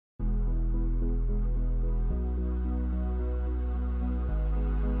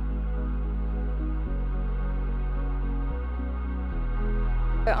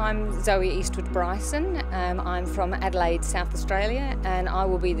I'm Zoe Eastwood Bryson. I'm from Adelaide, South Australia, and I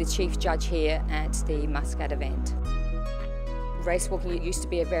will be the chief judge here at the Muscat event. Race walking used to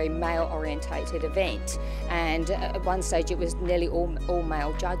be a very male-orientated event, and at one stage it was nearly all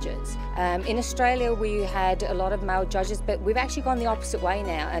male judges. In Australia we had a lot of male judges, but we've actually gone the opposite way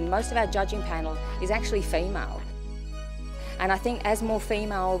now, and most of our judging panel is actually female. And I think as more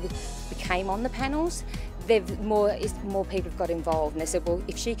female became on the panels, more people have got involved, and they said, well,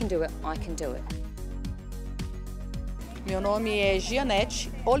 if she can do it, I can do it. Meu nome é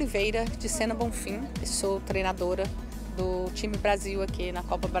Gianete Oliveira de Sena Bonfim, e sou treinadora do time Brasil aqui na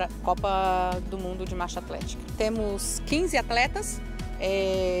Copa do Mundo de Marcha Atlética. Temos 15 atletas,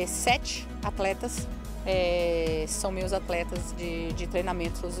 7 atletas são meus atletas de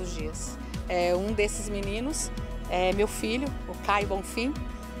treinamento todos os dias. Um desses meninos é meu filho, o Caio Bonfim,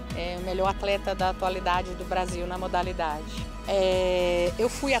 o melhor atleta da atualidade do Brasil na modalidade. Eu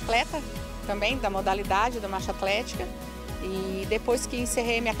fui atleta também da modalidade da marcha atlética, e depois que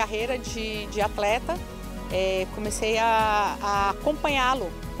encerrei minha carreira de atleta, comecei a acompanhá-lo,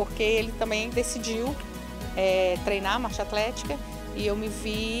 porque ele também decidiu treinar marcha atlética, e eu me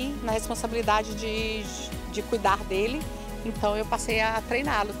vi na responsabilidade de cuidar dele, então eu passei a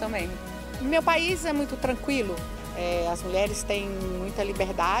treiná-lo também. Meu país é muito tranquilo. As mulheres têm muita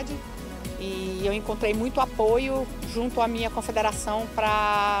liberdade e eu encontrei muito apoio junto à minha confederação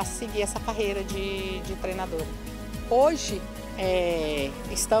para seguir essa carreira de treinadora. Hoje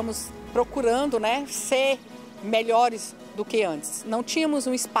estamos procurando, ser melhores do que antes. Não tínhamos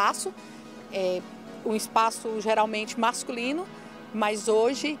um espaço geralmente masculino, mas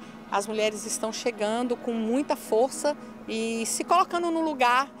hoje as mulheres estão chegando com muita força e se colocando no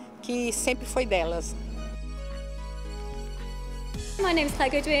lugar que sempre foi delas. My name is Claire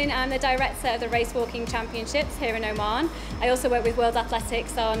Goodwin. I'm the director of the Race Walking Championships here in Oman. I also work with World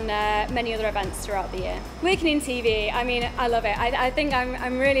Athletics on many other events throughout the year. Working in TV, I mean, I love it. I think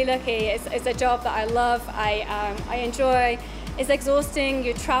I'm really lucky. It's a job that I love, I enjoy. It's exhausting,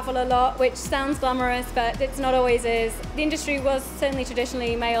 you travel a lot, which sounds glamorous, but it's not always is. The industry was certainly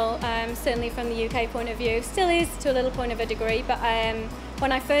traditionally male, certainly from the UK point of view. Still is to a little point of a degree, but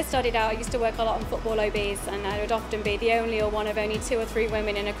when I first started out, I used to work a lot on football OBs, and I would often be the only or one of only 2 or 3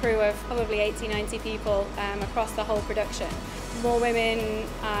 women in a crew of probably 80, 90 people across the whole production. More women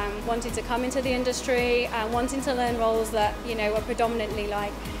wanted to come into the industry, wanting to learn roles that were predominantly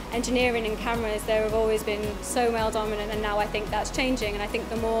like engineering and cameras. There have always been so male dominant, and now I think that's changing, and I think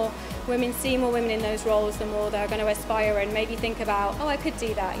the more women see more women in those roles, the more they're going to aspire and maybe think about, oh, I could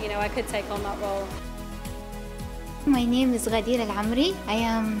do that, I could take on that role. My name is Ghadir Al Amri. I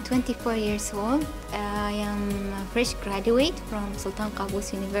am 24 years old. I am a fresh graduate from Sultan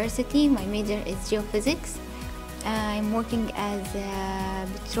Qaboos University. My major is geophysics. I'm working as a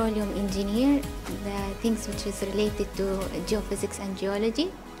petroleum engineer, the things which is related to geophysics and geology.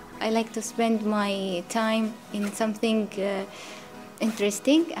 I like to spend my time in something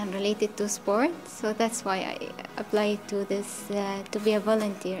interesting and related to sport, so that's why I applied to this to be a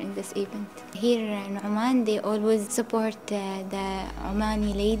volunteer in this event. Here in Oman, they always support the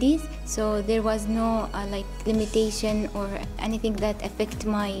Omani ladies, so there was no limitation or anything that affect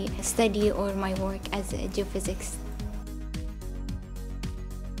my study or my work as geophysics.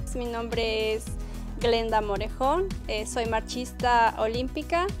 Mi nombre es Glenda Morejón, soy marchista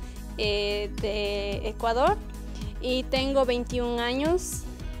olímpica de Ecuador y tengo 21 años,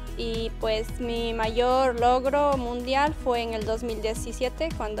 y pues mi mayor logro mundial fue en el 2017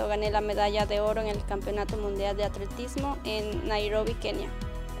 cuando gané la medalla de oro en el Campeonato Mundial de Atletismo en Nairobi, Kenia.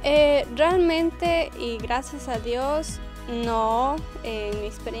 Realmente, y gracias a Dios, no, en mi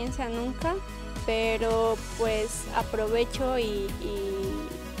experiencia nunca, pero pues aprovecho y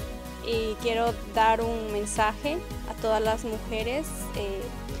quiero dar un mensaje a todas las mujeres,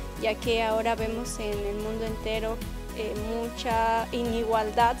 ya que ahora vemos en el mundo entero mucha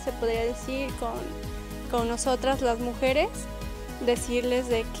inigualdad, se podría decir, con nosotras las mujeres. Decirles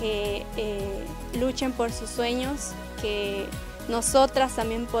de que luchen por sus sueños, que nosotras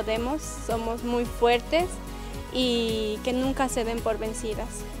también podemos, somos muy fuertes, y que nunca se den por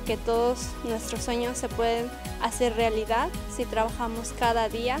vencidas, que todos nuestros sueños se pueden hacer realidad si trabajamos cada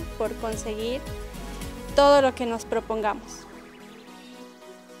día por conseguir todo lo que nos propongamos.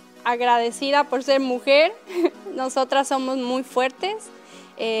 Agradecida por ser mujer, nosotras somos muy fuertes,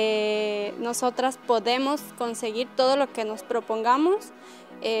 nosotras podemos conseguir todo lo que nos propongamos,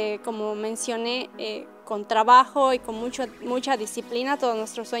 como mencioné, con trabajo y con mucha disciplina, todos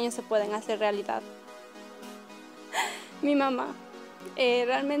nuestros sueños se pueden hacer realidad. Mi mamá,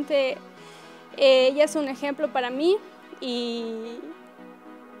 realmente ella es un ejemplo para mí, y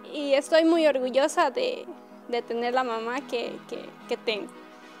y estoy muy orgullosa de tener la mamá que tengo.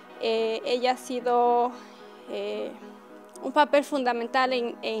 Ella ha sido un papel fundamental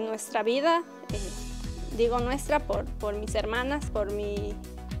en nuestra vida, digo nuestra por mis hermanas, por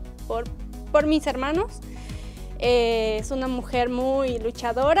mis hermanos. Es una mujer muy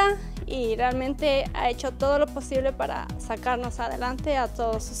luchadora y realmente ha hecho todo lo posible para sacarnos adelante a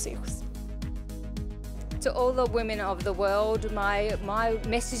todos sus hijos. To all the women of the world, my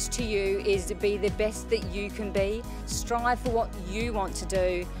message to you is to be the best that you can be, strive for what you want to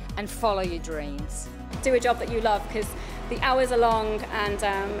do and follow your dreams. Do a job that you love, because the hours are long and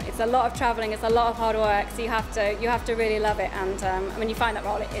it's a lot of travelling, it's a lot of hard work, so you have to really love it, and when you find that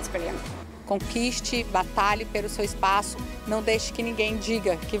role, it's brilliant. Conquiste, batalhe pelo seu espaço, não deixe que ninguém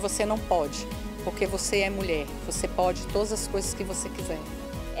diga que você não pode, porque você é mulher, você pode todas as coisas que você quiser.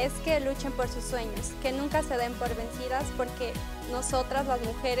 Es que luchen por sus sueños, que nunca se den por vencidas, porque nosotras las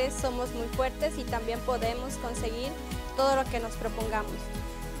mujeres somos muy fuertes y también podemos conseguir todo lo que nos propongamos.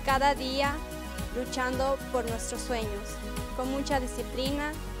 Cada día luchando por nuestros sueños, con mucha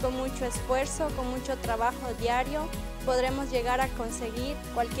disciplina, con mucho esfuerzo, con mucho trabajo diario, podremos llegar a conseguir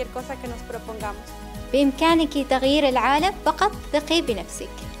cualquier cosa que nos propongamos. بإمكانك تغيير العالم، فقط ثقي بنفسك.